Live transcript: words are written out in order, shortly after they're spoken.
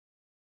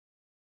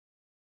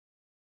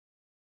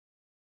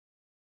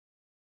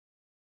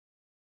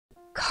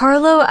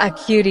Carlo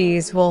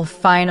Acutis will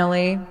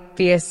finally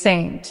be a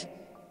saint.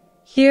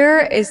 Here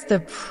is the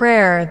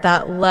prayer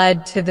that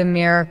led to the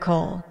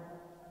miracle.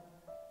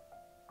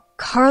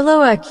 Carlo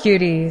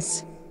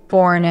Acutis,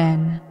 born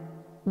in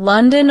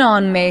London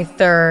on May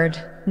 3rd,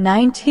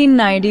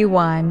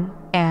 1991,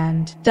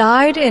 and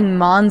died in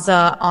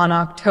Monza on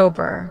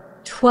October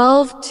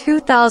 12,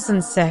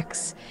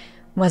 2006,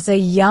 was a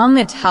young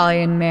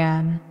Italian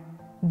man,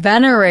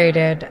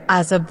 venerated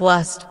as a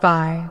blessed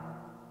by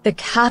the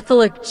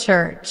Catholic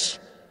Church,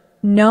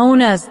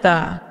 known as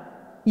the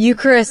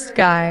Eucharist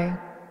guy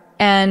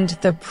and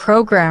the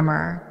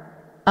programmer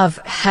of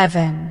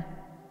heaven.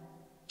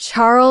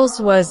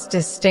 Charles was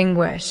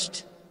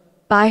distinguished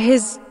by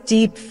his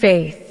deep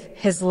faith,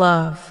 his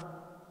love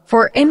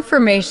for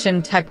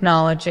information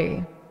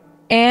technology,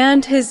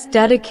 and his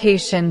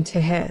dedication to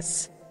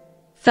his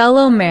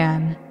fellow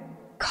man.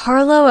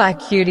 Carlo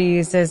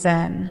Acutis is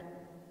an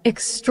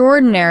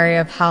extraordinary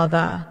of how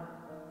the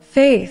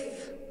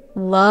faith,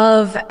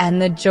 love, and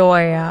the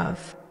joy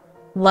of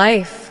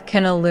life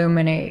can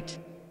illuminate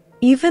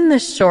even the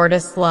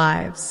shortest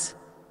lives.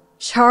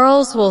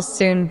 Charles will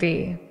soon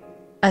be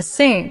a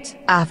saint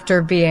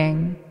after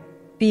being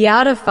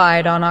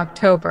beatified on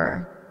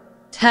October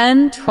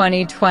 10,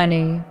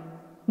 2020.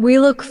 We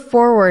look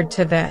forward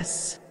to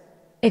this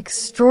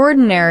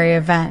extraordinary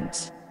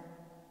event.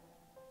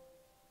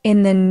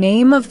 In the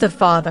name of the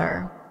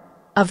Father,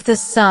 of the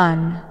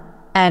Son,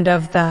 and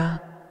of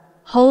the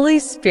Holy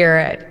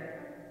Spirit.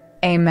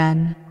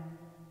 Amen.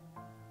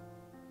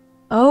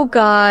 O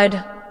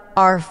God,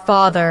 our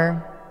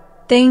Father,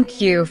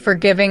 thank you for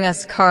giving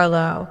us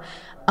Carlo,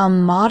 a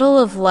model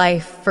of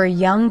life for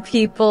young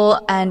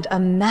people and a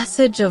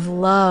message of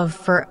love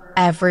for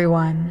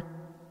everyone.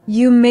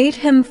 You made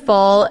him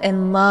fall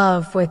in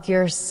love with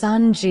your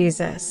Son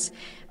Jesus,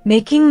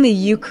 making the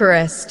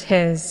Eucharist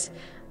his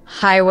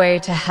highway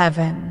to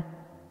heaven.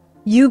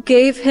 You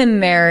gave him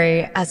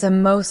Mary as a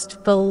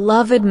most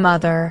beloved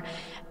mother,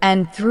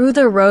 and through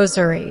the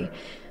Rosary,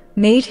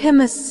 made him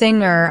a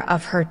singer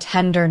of her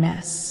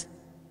tenderness.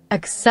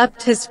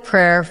 Accept his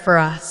prayer for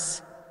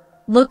us.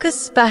 Look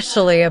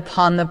especially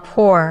upon the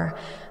poor,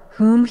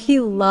 whom he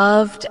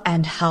loved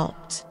and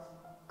helped.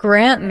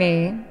 Grant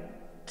me,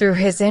 through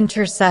his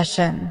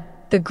intercession,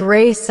 the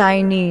grace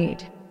I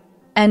need,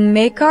 and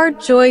make our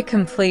joy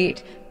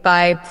complete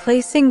by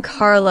placing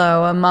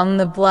Carlo among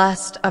the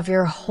blessed of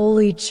your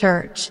holy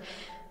church,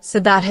 so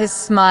that his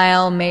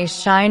smile may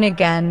shine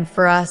again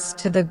for us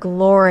to the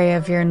glory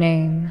of your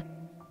name.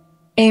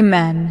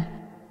 Amen.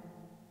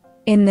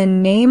 In the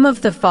name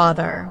of the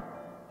Father,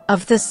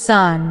 of the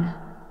Son,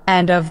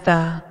 and of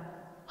the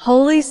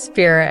Holy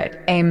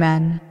Spirit.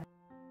 Amen.